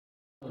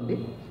అండి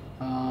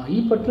ఈ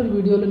పర్టికులర్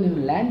వీడియోలో నేను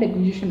ల్యాండ్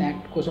అక్విజిషన్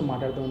యాక్ట్ కోసం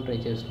మాట్లాడదామని ట్రై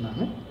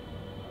చేస్తున్నాను.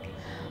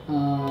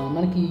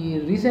 మనకి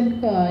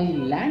రీసెంట్గా ఈ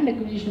ల్యాండ్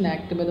అక్విజిషన్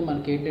యాక్ట్ మీద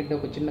మనకి ఏంటంటే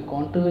ఒక చిన్న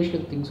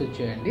కాంట్రవర్షియల్ థింగ్స్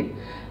వచ్చాయండి.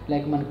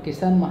 లైక్ మన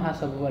కిసాన్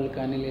మహాసభ వాళ్ళు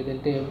కానీ,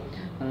 లేదంటే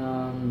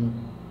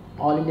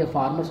ఆల్ ఇండియా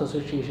ఫార్మర్స్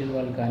అసోసియేషన్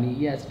వాళ్ళు కానీ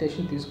ఈ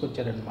అజిటేషన్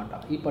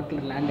తీసుకొచ్చారనమాట ఈ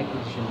పర్టికులర్ ల్యాండ్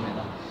అక్విజిషన్ మీద.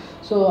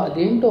 సో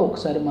అదేంటో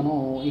ఒకసారి మనం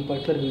ఈ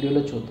పర్టికులర్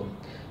వీడియోలో చూద్దాం.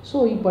 సో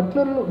ఈ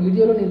పర్టికులర్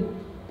వీడియోలో నేను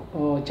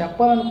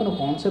చెప్పాలనుకున్న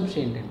కాన్సెప్ట్స్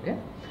ఏంటంటే,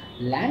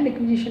 ల్యాండ్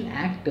అక్విజిషన్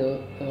యాక్ట్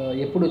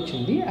ఎప్పుడు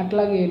వచ్చింది,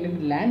 అట్లాగే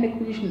ఏంటంటే ల్యాండ్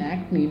అక్విజిషన్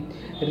యాక్ట్ని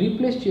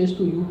రీప్లేస్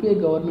చేస్తూ యూపీఏ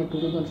గవర్నమెంట్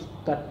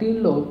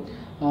 2013లో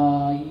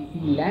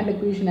ఈ ల్యాండ్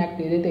అక్విజిషన్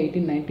యాక్ట్ ఏదైతే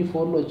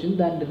 1894లో వచ్చిందో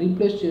దాన్ని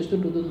రీప్లేస్ చేస్తూ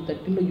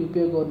 2013లో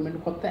యూపీఏ గవర్నమెంట్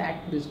కొత్త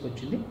యాక్ట్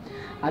తీసుకొచ్చింది.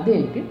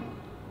 అదేంటి,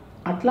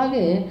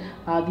 అట్లాగే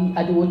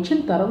అది వచ్చిన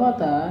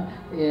తర్వాత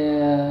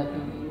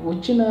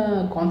వచ్చిన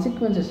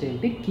కాన్సిక్వెన్సెస్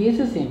ఏంటి,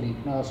 కేసెస్ ఏంటి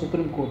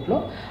సుప్రీంకోర్టులో,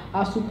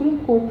 ఆ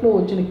సుప్రీంకోర్టులో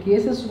వచ్చిన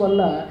కేసెస్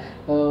వల్ల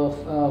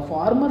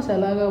ఫార్మర్స్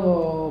ఎలాగ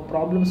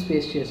ప్రాబ్లమ్స్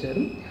ఫేస్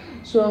చేశారు.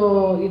 సో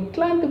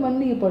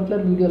ఇట్లాంటివన్నీ ఈ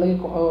పర్టికులర్ వీడియోలో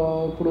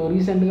ఇప్పుడు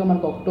రీసెంట్గా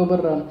మనకు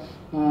అక్టోబర్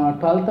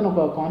 12న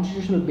ఒక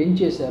కాన్స్టిట్యూషనల్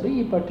బెంచ్ చేశారు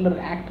ఈ పర్టికులర్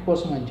యాక్ట్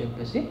కోసం అని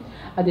చెప్పేసి.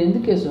 అది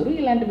ఎందుకు వేశారు,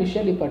 ఇలాంటి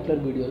విషయాలు ఈ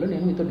పర్టికులర్ వీడియోలో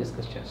నేను మీతో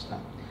డిస్కస్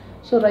చేస్తాను.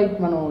 సో రైట్,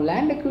 మనం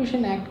ల్యాండ్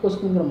అక్విజిషన్ యాక్ట్ కోసం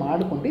మనం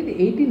మాట్లాడుకుంటే ఇది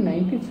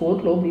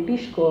 1894లో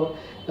బ్రిటిష్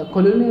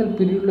కొలోనియల్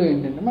పీరియడ్లో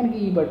ఏంటంటే మనకి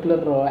ఈ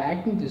పర్టికులర్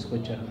యాక్ట్ని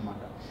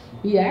తీసుకొచ్చారనమాట.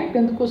 ఈ యాక్ట్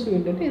ఎందుకోసం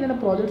ఏంటంటే, ఏదైనా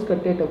ప్రాజెక్ట్స్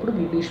కట్టేటప్పుడు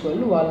బ్రిటిష్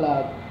వాళ్ళు వాళ్ళ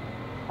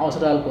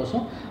అవసరాల కోసం,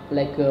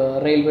 లైక్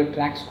రైల్వే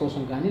ట్రాక్స్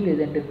కోసం కానీ,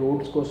 లేదంటే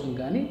రోడ్స్ కోసం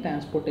కానీ,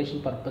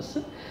 ట్రాన్స్పోర్టేషన్ పర్పస్,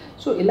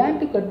 సో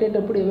ఇలాంటివి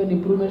కట్టేటప్పుడు ఏమైనా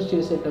ఇంప్రూవ్మెంట్స్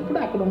చేసేటప్పుడు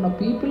అక్కడ ఉన్న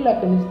పీపుల్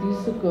అక్కడి నుంచి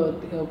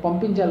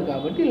పంపించాలి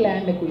కాబట్టి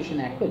ల్యాండ్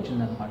అక్విజిషన్ యాక్ట్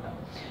వచ్చిందనమాట.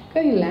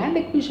 కానీ ఈ ల్యాండ్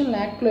అక్విజిషన్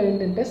యాక్ట్లో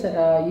ఏంటంటే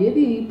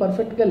ఏది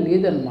పర్ఫెక్ట్గా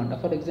లేదనమాట.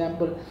 ఫర్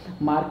ఎగ్జాంపుల్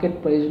మార్కెట్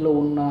ప్రైస్లో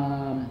ఉన్న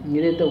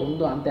ఏదైతే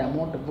ఉందో అంత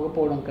అమౌంట్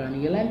ఇవ్వకపోవడం కానీ,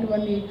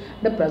 ఇలాంటివన్నీ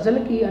అంటే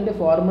ప్రజలకి, అంటే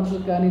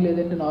ఫార్మర్స్కి కానీ,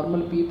 లేదంటే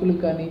నార్మల్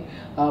పీపుల్కి కానీ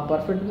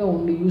పర్ఫెక్ట్గా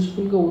ఉండి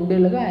యూస్ఫుల్గా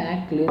ఉండేలాగా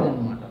యాక్ట్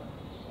లేదనమాట.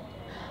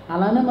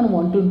 అలానే మనం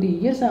 120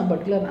 years ఆ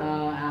పర్టికులర్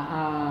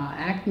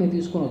యాక్ట్ని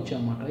తీసుకొని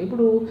వచ్చామన్నమాట.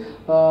 ఇప్పుడు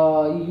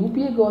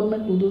యూపీఏ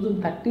గవర్నమెంట్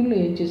 2013లో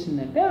ఏం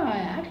చేసిందంటే ఆ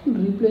యాక్ట్ని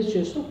రీప్లేస్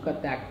చేస్తూ ఒక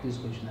కొత్త యాక్ట్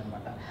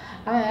తీసుకొచ్చిందనమాట.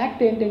 ఆ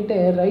యాక్ట్ ఏంటంటే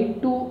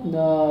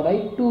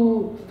right to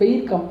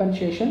fair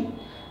compensation,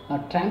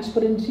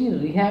 transparency,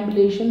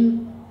 rehabilitation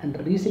and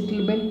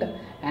resettlement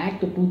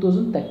act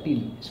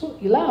 2013. So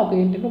ఇలా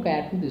ఏంటంటే ఒక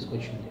యాక్ట్ని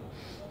తీసుకొచ్చింది.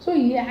 సో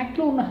ఈ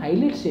యాక్ట్లో ఉన్న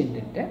హైలైట్స్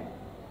ఏంటంటే,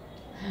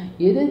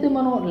 ఏదైతే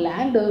మనం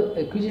ల్యాండ్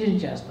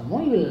ఎక్విజిషన్ చేస్తామో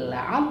ఇవి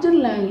లార్జర్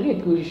ల్యాండ్కి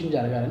ఎక్విజిషన్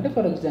జరగాలంటే,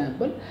 ఫర్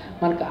ఎగ్జాంపుల్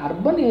మనకు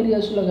అర్బన్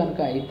ఏరియాస్లో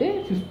కనుక అయితే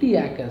 50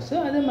 acres,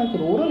 అదే మనకి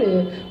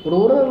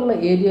రూరల్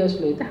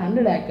ఏరియాస్లో అయితే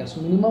 100 acres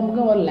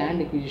మినిమంగా వాళ్ళు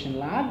ల్యాండ్ ఎక్విజిషన్,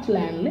 లార్జ్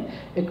ల్యాండ్ని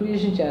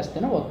ఎక్విజిషన్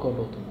చేస్తేనే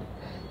వర్కౌట్ అవుతుంది.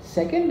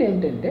 సెకండ్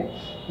ఏంటంటే,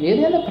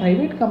 ఏదైనా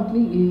ప్రైవేట్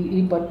కంపెనీ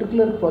ఈ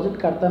పర్టికులర్ ప్రాజెక్ట్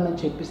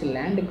కడతానని చెప్పేసి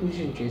ల్యాండ్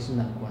ఎక్విజిషన్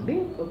చేసిందనుకోండి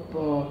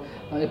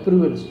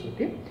అప్రూవల్స్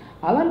తోటి,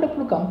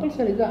 అలాంటప్పుడు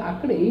కంపల్సరీగా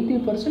అక్కడ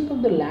 80%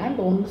 ఆఫ్ ద ల్యాండ్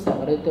ఓనర్స్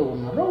ఎవరైతే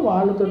ఉన్నారో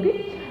వాళ్ళతోటి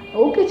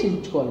ఓకే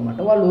చేయించుకోవాలన్నమాట.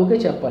 వాళ్ళు ఓకే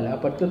చెప్పాలి, ఆ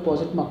పర్టికులర్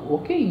ప్రాజెక్ట్ మాకు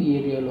ఓకే ఈ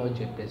ఏరియాలో అని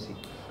చెప్పేసి.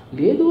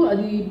 లేదు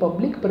అది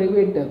పబ్లిక్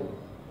ప్రైవేట్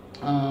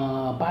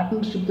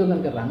పార్ట్నర్షిప్తో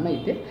కనుక రన్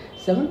అయితే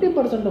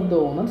 70% ఆఫ్ ద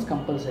ఓనర్స్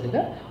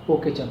కంపల్సరీగా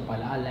ఓకే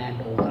చెప్పాలి, ఆ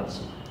ల్యాండ్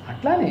ఓనర్స్.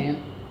 అట్లానే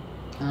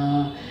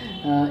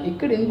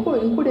ఇక్కడ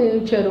ఇంకోటి ఏమి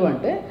ఇచ్చారు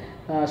అంటే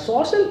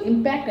సోషల్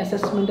ఇంపాక్ట్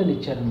అసెస్మెంట్ అని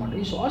ఇచ్చారనమాట.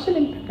 ఈ సోషల్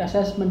ఇంపాక్ట్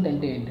అసెస్మెంట్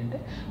అంటే ఏంటంటే,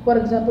 ఫర్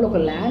ఎగ్జాంపుల్ ఒక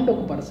ల్యాండ్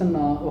ఒక పర్సన్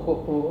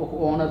ఒక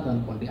ఓనర్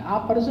అనుకోండి, ఆ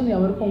పర్సన్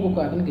ఎవరికో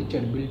ఇంకొక అతనికి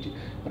ఇచ్చాడు బిల్డ్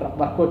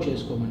వర్కౌట్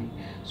చేసుకోమని.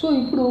 సో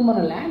ఇప్పుడు మన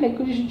ల్యాండ్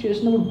ఎక్విజిషన్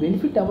చేసినప్పుడు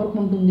బెనిఫిట్ ఎవరికి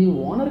ఉంటుంది,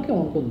 ఓనర్కే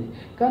ఉంటుంది.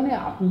 కానీ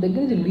అతని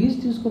దగ్గర నుంచి లీజ్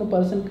తీసుకున్న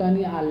పర్సన్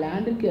కానీ, ఆ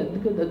ల్యాండ్కి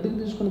అద్దెకు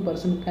తీసుకున్న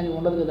పర్సన్ కానీ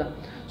ఉండదు కదా.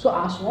 సో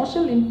ఆ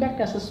సోషల్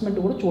ఇంపాక్ట్ అసెస్మెంట్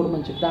కూడా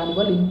చూడమని చెప్పి,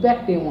 దానివల్ల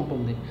ఇంపాక్ట్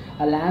ఏముంటుంది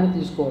ఆ ల్యాండ్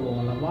తీసుకోవడం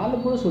వల్ల,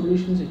 వాళ్ళకు కూడా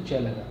సొల్యూషన్స్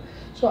ఇచ్చేలాగా.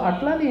 సో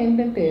అట్లానే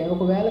ఏంటంటే,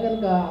 ఒకవేళ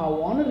కనుక ఆ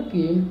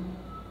ఓనర్కి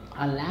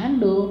ఆ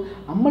ల్యాండ్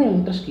అమ్మని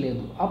ఇంట్రెస్ట్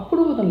లేదు,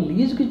 అప్పుడు అతను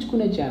లీజుకి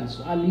ఇచ్చుకునే ఛాన్స్,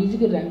 ఆ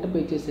లీజుకి రెంట్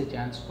పే చేసే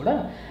ఛాన్స్ కూడా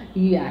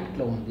ఈ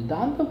యాక్ట్లో ఉంది.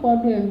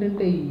 దాంతోపాటు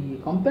ఏంటంటే, ఈ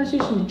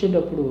కంపెన్సేషన్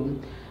ఇచ్చేటప్పుడు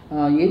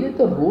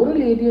ఏదైతే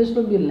రూరల్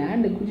ఏరియాస్లో మీరు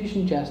ల్యాండ్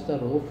ఎక్విజిషన్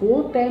చేస్తారో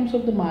 4 times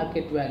of the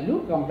market value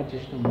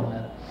compensation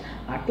ఇవ్వమన్నారు.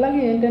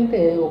 అట్లాగే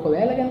ఏంటంటే,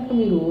 ఒకవేళ కనుక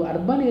మీరు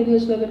అర్బన్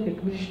ఏరియాస్లో కనుక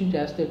ఎక్విజిషన్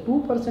చేస్తే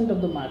 2%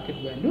 of the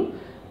market value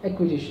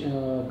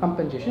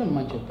compensation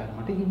ఇవ్వమని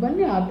చెప్పారన్నమాట.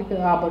 ఇవన్నీ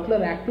ఆ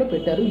పర్టికులర్ యాక్ట్లో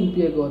పెట్టారు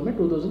యూపీఏ గవర్నమెంట్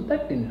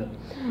 2013లో.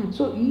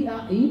 సో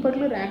ఈ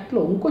పర్టికులర్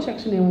యాక్ట్లో ఇంకో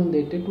సెక్షన్ ఏముంది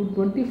అంటే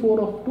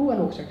 224(2)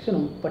 అనే ఒక సెక్షన్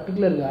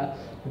పర్టికులర్గా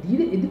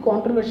ఇది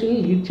కాంట్రవర్షియల్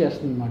లీడ్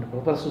చేస్తుంది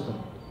అన్నమాట ప్రస్తుతం.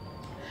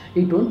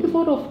 ఈ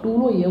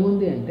 24(2)లో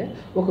ఏముంది అంటే,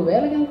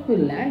 ఒకవేళ కనుక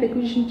మీరు ల్యాండ్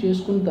ఎక్విజిషన్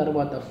చేసుకున్న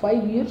తర్వాత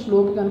 5 years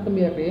లోపు కనుక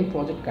మీరు అక్కడ ఏం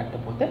ప్రాజెక్ట్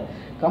కట్టకపోతే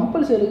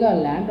కంపల్సరీగా ఆ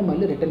ల్యాండ్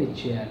మళ్ళీ రిటర్న్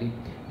ఇచ్చేయాలి.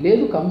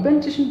 లేదు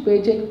కంపెన్సేషన్ పే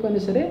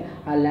చేయకపోయినా సరే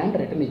ఆ ల్యాండ్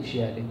రిటర్న్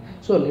ఇచ్చేయాలి.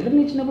 సో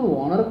రిటర్న్ ఇచ్చినప్పుడు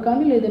ఓనర్కి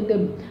కానీ, లేదంటే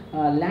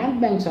ల్యాండ్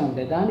బ్యాంక్స్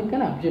ఉంటాయి దానికి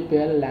కానీ అబ్జెక్ట్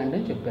చేయాలి ల్యాండ్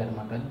అని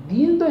చెప్పారన్నమాట.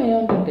 దీంతో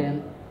ఏమంటే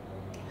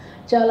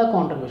చాలా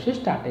కాంట్రవర్షియల్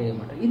స్టార్ట్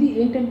అయ్యాయన్నమాట. ఇది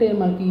ఏంటంటే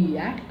మనకి ఈ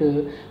యాక్ట్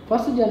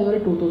 1 జనవరి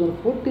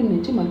 2014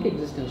 నుంచి మనకి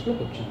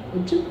ఎగ్జిస్టెన్స్లోకి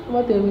వచ్చిన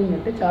తర్వాత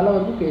ఏమైందంటే చాలా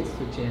వరకు కేసెస్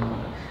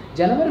వచ్చాయన్నమాట.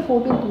 జనవరి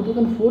 14,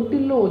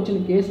 2014లో వచ్చిన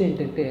కేసు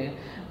ఏంటంటే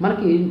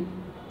మనకి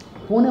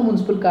పూణే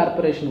మున్సిపల్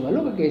కార్పొరేషన్ వాళ్ళు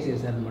ఒక కేసు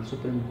వేశారనమాట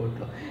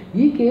సుప్రీంకోర్టులో.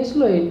 ఈ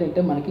కేసులో ఏంటంటే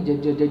మనకి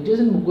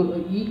జడ్జెస్ ముగ్గురు,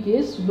 ఈ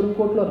కేసు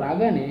సుప్రీంకోర్టులో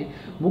రాగానే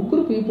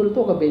ముగ్గురు పీపుల్తో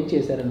ఒక బెంచ్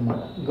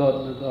వేశారనమాట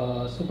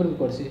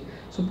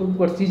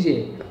సుప్రీంకోర్టు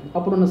సిజేఐ,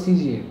 అప్పుడున్న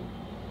సిజేఐ.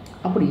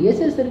 అప్పుడు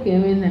వేసేసరికి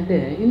ఏమైందంటే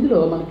ఇందులో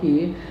మనకి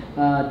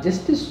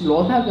జస్టిస్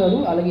లోధా గారు,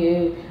 అలాగే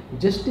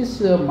జస్టిస్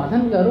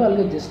మదన్ గారు,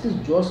 అలాగే జస్టిస్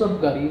జోసఫ్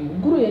గారు, ఈ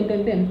ముగ్గురు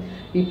ఏంటంటే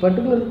ఈ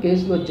పర్టికులర్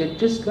కేసులో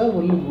జడ్జెస్గా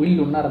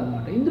వీళ్ళు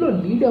ఉన్నారనమాట. ఇందులో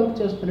లీడ్ అవుట్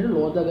చేస్తున్నారంటే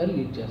లోధా గారు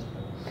లీడ్ చేస్తారు.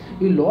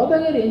 ఈ లోధా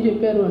గారు ఏం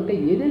చెప్పారు అంటే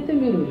ఏదైతే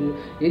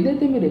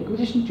మీరు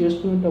ఎక్విజిషన్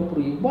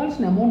చేసుకునేటప్పుడు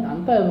ఇవ్వాల్సిన అమౌంట్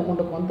అంతా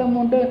ఇవ్వకుండా కొంత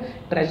అమౌంట్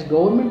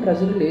గవర్నమెంట్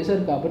ట్రెజరీలో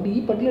వేశారు కాబట్టి ఈ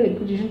పర్టికులర్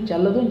ఎక్విజిషన్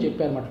చెల్లదు అని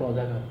చెప్పారన్నమాట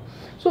లోధా గారు.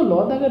 సో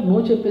లోధా గారు నో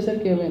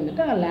చెప్పేసరికి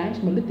ఏమైందంటే ఆ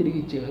ల్యాండ్స్ మళ్ళీ తిరిగి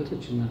ఇచ్చేయాల్సి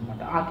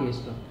వచ్చిందనమాట ఆ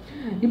కేసులో.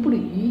 ఇప్పుడు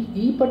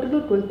ఈ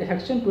పర్టికులర్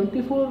సెక్షన్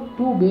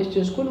 24(2) బేస్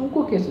చేసుకొని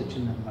ఇంకో కేసు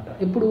వచ్చిందనమాట.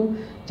 ఇప్పుడు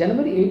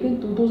జనవరి 18,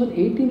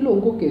 2018లో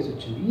ఇంకో కేసు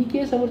వచ్చింది. ఈ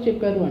కేసు ఎవరు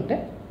చెప్పారు అంటే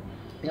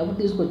ఎవరు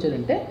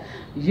తీసుకొచ్చారంటే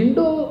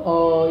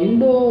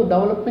Indo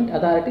development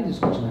authority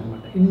తీసుకొచ్చిందనమాట.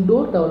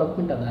 Indoor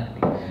development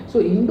authority. So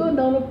indoor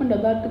development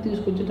authority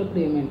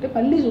తీసుకొచ్చేటప్పుడు ఏమంటే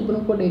మళ్ళీ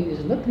సుప్రీంకోర్టు ఏం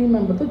చేసిందో 3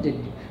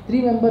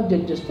 మెంబర్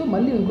జడ్జెస్తో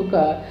మళ్ళీ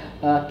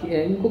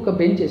ఇంకొక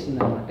బెంచ్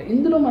వేసిందనమాట.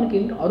 ఇందులో మనకి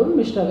అరుణ్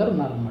మిశ్రా గారు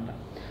ఉన్నారనమాట.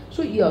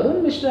 సో ఈ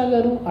అరుణ్ మిశ్రా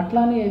గారు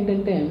అట్లానే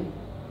ఏంటంటే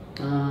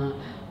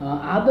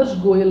ఆదర్శ్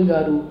గోయల్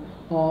గారు,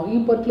 ఈ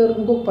పర్టికులర్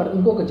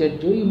ఇంకొక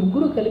జడ్జి, ఈ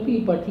ముగ్గురు కలిపి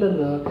ఈ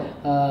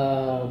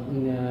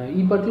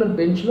పర్టికులర్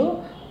బెంచ్లో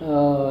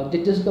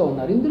జడ్జెస్గా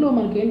ఉన్నారు. ఇందులో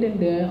మనకి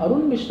ఏంటంటే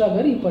అరుణ్ మిశ్రా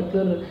గారు ఈ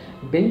పర్టికులర్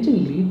బెంచ్ని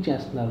లీడ్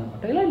చేస్తున్నారు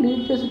అనమాట. ఇలా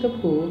లీడ్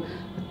చేసేటప్పుడు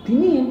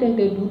తిని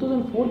ఏంటంటే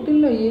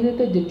 2014లో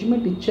ఏదైతే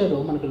జడ్జిమెంట్ ఇచ్చారో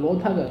మనకి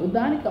లోధా గారు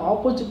దానికి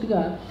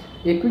ఆపోజిట్గా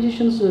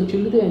ఎక్విజిషన్స్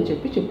చెల్లుతాయని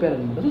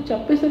చెప్పారనమాట. సో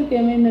చెప్పేసరికి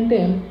ఏమైందంటే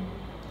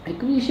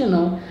ఎక్విజిషన్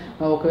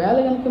ఒకవేళ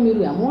కనుక మీరు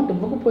అమౌంట్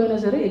ఇవ్వకపోయినా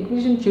సరే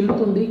ఎక్విజిషన్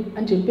చెల్లుతుంది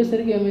అని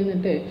చెప్పేసరికి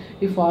ఏమైందంటే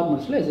ఈ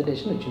ఫార్మర్స్లో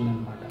హెజిటేషన్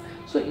వచ్చిందనమాట.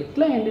 సో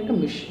ఇట్లా ఏంటంటే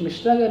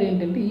మిశ్రా గారు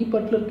ఏంటంటే ఈ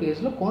పర్టికులర్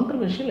కేసులో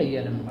కాంట్రవర్షియల్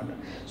అయ్యారనమాట.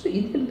 సో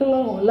ఇది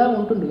ఇలా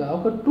ఉంటుండగా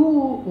ఒక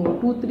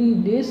 2-3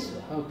 డేస్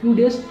ఫ్యూ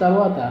డేస్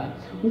తర్వాత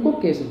ఇంకొక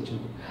కేసు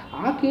వచ్చింది.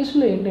 ఆ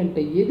కేసులో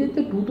ఏంటంటే ఏదైతే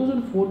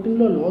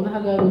 2014లో లోధా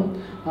గారు,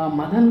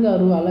 మదన్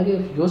గారు, అలాగే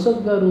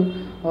జోసఫ్ గారు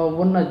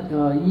ఉన్న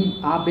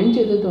ఆ బెంచ్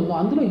ఏదైతే ఉందో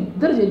అందులో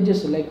ఇద్దరు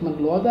జడ్జెస్ లైక్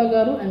మనకు లోధా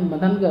గారు అండ్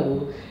మదన్ గారు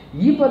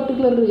ఈ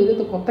పర్టికులర్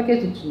ఏదైతే కొత్త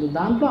కేసు వచ్చిందో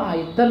దాంట్లో ఆ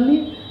ఇద్దరిని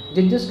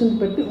జడ్జెస్ కింద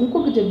పెట్టి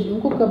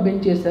ఇంకొక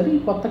బెంచ్ చేశారు ఈ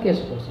కొత్త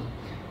కేసు కోసం.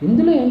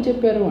 ఇందులో ఏం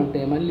చెప్పారు అంటే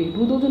మళ్ళీ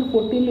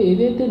 2014లో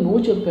ఏదైతే నో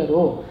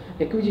చెప్పారో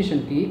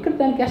ఎక్విజిషన్కి ఇక్కడ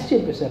దానికి ఎస్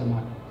చెప్పేశారు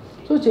అన్నమాట.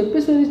 సో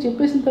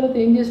చెప్పేసిన తర్వాత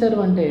ఏం చేశారు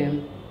అంటే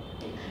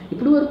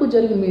ఇప్పుడు వరకు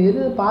జరిగింది మీరు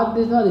ఏదైతే పాత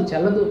చేసినా అది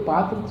చెల్లదు,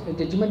 పాత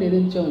జడ్జిమెంట్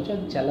ఏదైతే ఇచ్చామో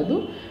అది చెల్లదు.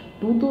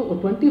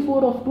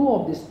 24(2)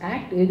 ఆఫ్ దిస్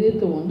యాక్ట్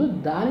ఏదైతే ఉందో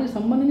దానికి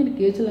సంబంధించిన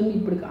కేసులన్నీ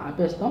ఇప్పటికి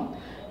ఆపేస్తాం.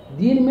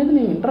 దీని మీద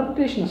మేము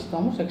ఇంటర్ప్రిటేషన్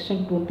ఇస్తాము. సెక్షన్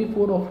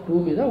 24(2)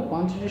 మీద ఒక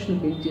కాన్స్టిట్యూషనల్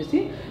బెంచ్ చేసి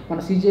మన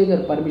సిజే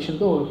గారి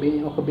పర్మిషన్తో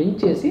ఒక బెంచ్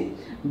చేసి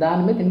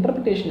దాని మీద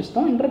ఇంటర్ప్రిటేషన్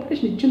ఇస్తాం.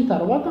 ఇంటర్ప్రిటేషన్ ఇచ్చిన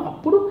తర్వాత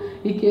అప్పుడు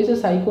ఈ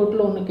కేసెస్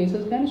హైకోర్టులో ఉన్న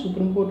కేసెస్ కానీ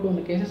సుప్రీంకోర్టులో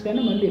ఉన్న కేసెస్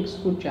కానీ మళ్ళీ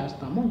ఎక్స్క్యూట్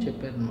చేస్తాము అని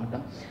చెప్పారనమాట.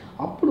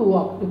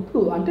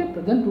 ఇప్పుడు అంటే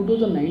ప్రజెంట్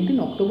 2019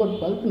 అక్టోబర్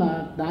 12న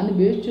దాన్ని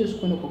బేస్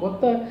చేసుకొని ఒక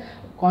కొత్త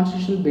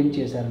కాన్స్టిట్యూషనల్ బెంచ్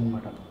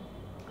చేశారనమాట.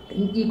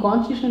 ఈ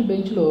కాన్స్టిట్యూషనల్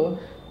బెంచ్లో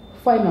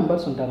 5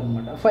 మెంబర్స్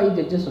ఉంటారనమాట, 5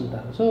 జడ్జెస్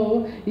ఉంటారు. సో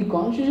ఈ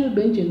కాన్స్టిట్యూషనల్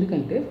బెంచ్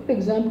ఎందుకంటే ఫర్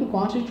ఎగ్జాంపుల్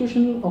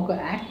కాన్స్టిట్యూషన్ ఒక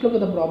యాక్ట్లో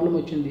కదా ప్రాబ్లం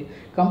వచ్చింది,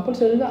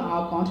 కంపల్సరీగా ఆ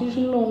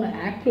కాన్స్టిట్యూషన్లో ఉన్న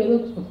యాక్ట్లో ఏదో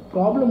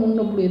ప్రాబ్లం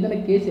ఉన్నప్పుడు ఏదైనా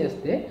కేసు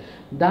వేస్తే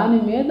దాని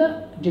మీద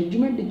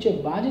జడ్జిమెంట్ ఇచ్చే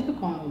బాధ్యత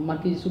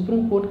మనకి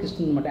సుప్రీంకోర్టుకి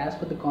ఇస్తుంది అనమాట as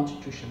per the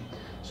constitution.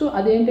 So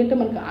అదేంటంటే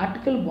మనకి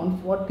ఆర్టికల్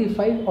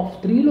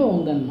 145(3)లో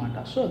ఉందన్నమాట.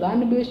 సో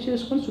దాన్ని బేస్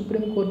చేసుకొని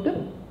సుప్రీంకోర్టు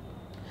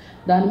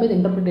దాని మీద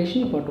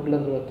ఇంటర్ప్రిటేషన్ ఈ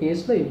పర్టికులర్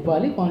కేసులో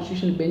ఇవ్వాలి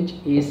కాన్స్టిట్యూషనల్ బెంచ్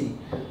ఏసీ.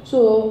 సో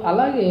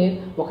అలాగే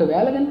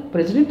ఒకవేళ కనుక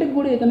ప్రెసిడెంట్కి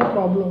కూడా ఏదైనా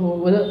ప్రాబ్లం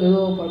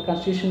ఏదో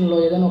కాన్స్టిట్యూషన్లో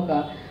ఏదైనా ఒక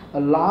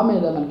లా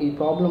మీద మనకి ఈ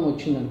ప్రాబ్లం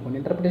వచ్చింది అనుకోండి,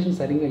 ఇంటర్ప్రిటేషన్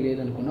సరిగ్గా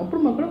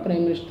లేదనుకున్నప్పుడు మాకు కూడా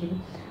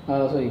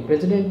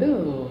ప్రెసిడెంట్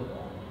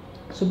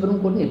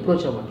సుప్రీంకోర్టుని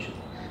అప్రోచ్ అవ్వచ్చు.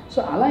 సో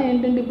అలా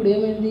ఏంటంటే ఇప్పుడు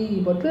ఏమైంది ఈ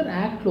పర్టికులర్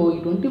యాక్ట్లో ఈ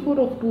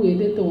 24(2)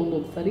 ఏదైతే ఉందో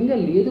సరిగ్గా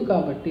లేదు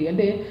కాబట్టి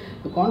అంటే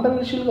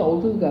కాంట్రవర్షియల్గా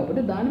అవుతుంది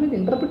కాబట్టి దాని మీద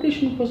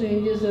ఇంటర్ప్రిటేషన్ కోసం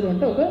ఏం చేశారు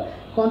అంటే ఒక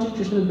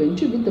కాన్స్టిట్యూషనల్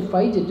బెంచ్ విత్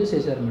 5 జడ్జెస్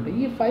వేశారనమాట.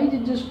 ఈ 5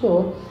 జడ్జెస్తో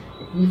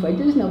ఈ 5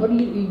 జడ్జెస్ని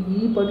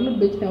ఈ పర్టికులర్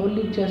బెంచ్ని ఎవరు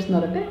లీడ్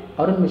చేస్తున్నారంటే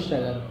అరుణ్ మిశ్రా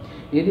గారు.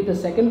 ఏదైతే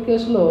సెకండ్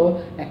కేసులో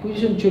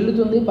అక్విజిషన్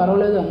చెల్లుతుంది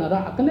పర్వాలేదు అన్నారో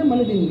అతనే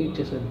మళ్ళీ దీన్ని లీడ్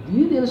చేశారు.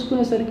 దీన్ని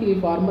తెలుసుకునేసరికి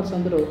ఫార్మర్స్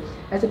అందరూ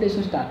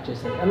హెసిటేషన్ స్టార్ట్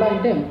చేశారు. ఎలా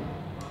అంటే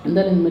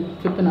ఇందా నేను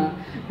చెప్పిన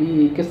ఈ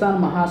కిసాన్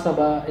మహాసభ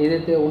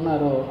ఏదైతే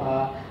ఉన్నారో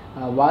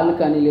వాళ్ళు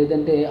కానీ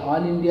లేదంటే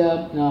ఆల్ ఇండియా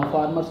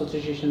ఫార్మర్స్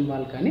అసోసియేషన్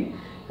వాళ్ళు కానీ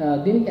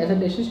దీనికి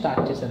హెసిటేషన్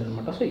స్టార్ట్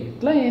చేశారనమాట. సో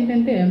ఇట్లా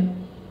ఏంటంటే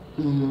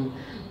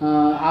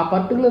ఆ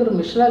పర్టికులర్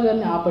మిశ్రా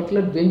గారిని ఆ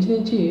పర్టికులర్ బెంచ్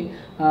నుంచి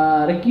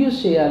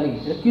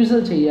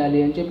రెక్యూజల్ చేయాలి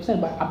అని చెప్పేసి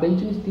ఆ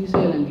బెంచ్ నుంచి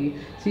తీసేయాలని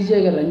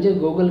సిజిఐ గారు రంజన్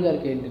గోగోల్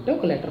గారికి ఏంటంటే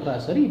ఒక లెటర్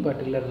రాశారు ఈ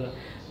particular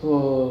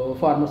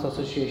farmers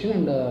association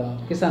and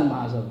Kisan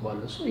మహాసభ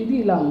వాళ్ళు. సో ఇది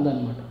ఇలా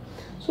ఉందన్నమాట.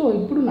 సో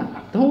ఇప్పుడు నాకు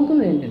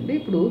అర్థమవుతుంది ఏంటంటే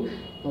ఇప్పుడు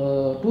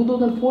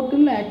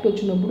 2014లో యాక్ట్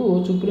వచ్చినప్పుడు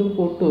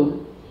సుప్రీంకోర్టు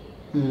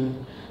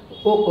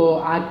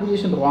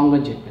అక్విజిషన్ రాంగ్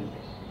అని చెప్పింది.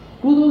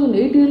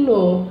 2018లో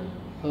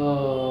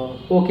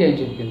ఓకే అని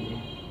చెప్పింది.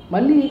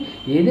 మళ్ళీ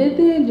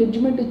ఏదైతే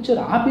జడ్జిమెంట్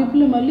ఇచ్చారో ఆ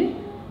పీపులే మళ్ళీ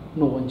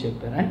నో అని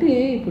చెప్పారు. అంటే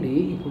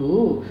ఇప్పుడు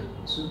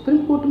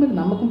సుప్రీంకోర్టు మీద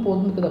నమ్మకం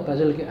పోతుంది కదా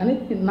ప్రజలకి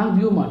అనేది నా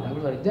వ్యూ మాట.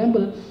 ఫర్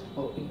ఎగ్జాంపుల్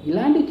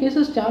ఇలాంటి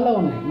కేసెస్ చాలా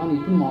ఉన్నాయి. మనం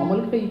ఇప్పుడు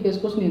మామూలుగా ఈ కేసు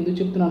కోసం నేను ఎందుకు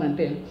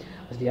చెప్తున్నానంటే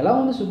అసలు ఎలా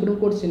ఉంది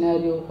సుప్రీంకోర్టు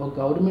సినారియో, ఒక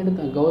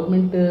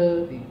గవర్నమెంట్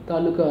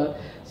తాలూకా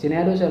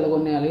సినారియోస్ ఎలా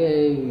ఉన్నాయి, అలాగే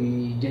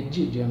ఈ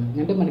జడ్జి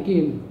అంటే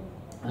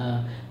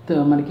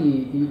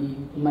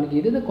మనకి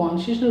ఏదైతే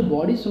కాన్స్టిట్యూషనల్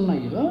బాడీస్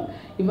ఉన్నాయో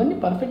ఇవన్నీ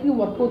పర్ఫెక్ట్గా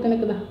వర్క్ అవుతానే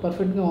కదా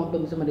పర్ఫెక్ట్గా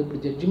ఉంటుంది. సో మరి ఇప్పుడు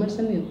జడ్జిమెంట్స్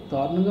అన్ని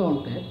దారుణంగా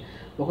ఉంటాయి.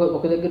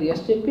 ఒక దగ్గర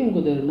ఎస్ చెప్పి ఇంకో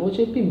దగ్గర నో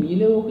చెప్పి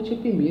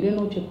మీరే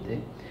నో చెప్తే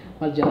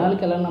మరి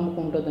జనాలకి ఎలా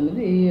నమ్మకం ఉంటుంది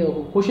అనేది ఒక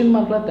క్వశ్చన్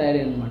మార్క్లా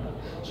తయారయ్యింది అనమాట.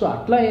 సో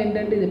అట్లా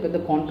ఏంటంటే ఇది పెద్ద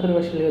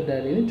కాంట్రవర్షియల్గా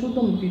తయారైంది.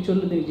 చూద్దాం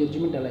ఫ్యూచర్లో దీనికి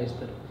జడ్జిమెంట్ ఎలా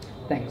ఇస్తారు.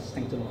 థ్యాంక్స్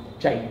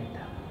జై హింద్.